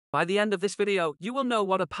By the end of this video, you will know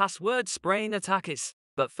what a password spraying attack is.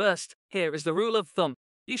 But first, here is the rule of thumb.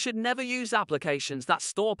 You should never use applications that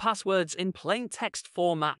store passwords in plain text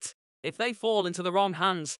format. If they fall into the wrong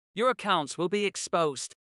hands, your accounts will be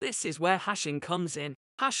exposed. This is where hashing comes in.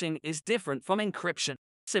 Hashing is different from encryption,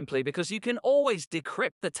 simply because you can always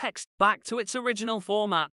decrypt the text back to its original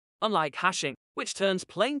format, unlike hashing, which turns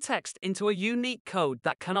plain text into a unique code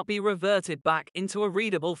that cannot be reverted back into a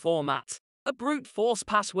readable format. A brute force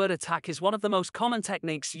password attack is one of the most common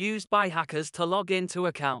techniques used by hackers to log into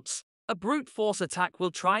accounts. A brute force attack will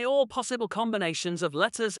try all possible combinations of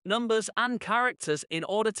letters, numbers, and characters in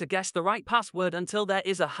order to guess the right password until there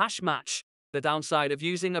is a hash match. The downside of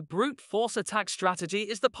using a brute force attack strategy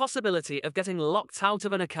is the possibility of getting locked out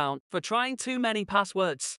of an account for trying too many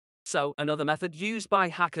passwords. So, another method used by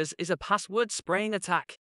hackers is a password spraying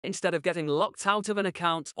attack. Instead of getting locked out of an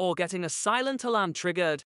account or getting a silent alarm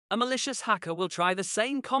triggered, a malicious hacker will try the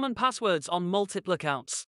same common passwords on multiple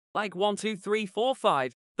accounts, like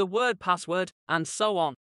 12345, the word password, and so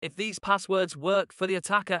on. If these passwords work for the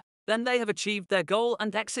attacker, then they have achieved their goal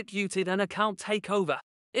and executed an account takeover.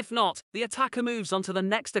 If not, the attacker moves on to the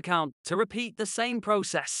next account to repeat the same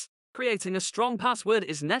process. Creating a strong password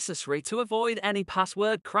is necessary to avoid any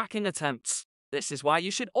password cracking attempts. This is why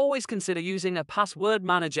you should always consider using a password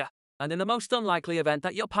manager. And in the most unlikely event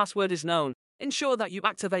that your password is known, ensure that you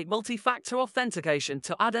activate multi-factor authentication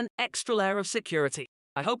to add an extra layer of security.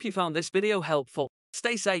 I hope you found this video helpful.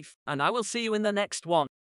 Stay safe, and I will see you in the next one.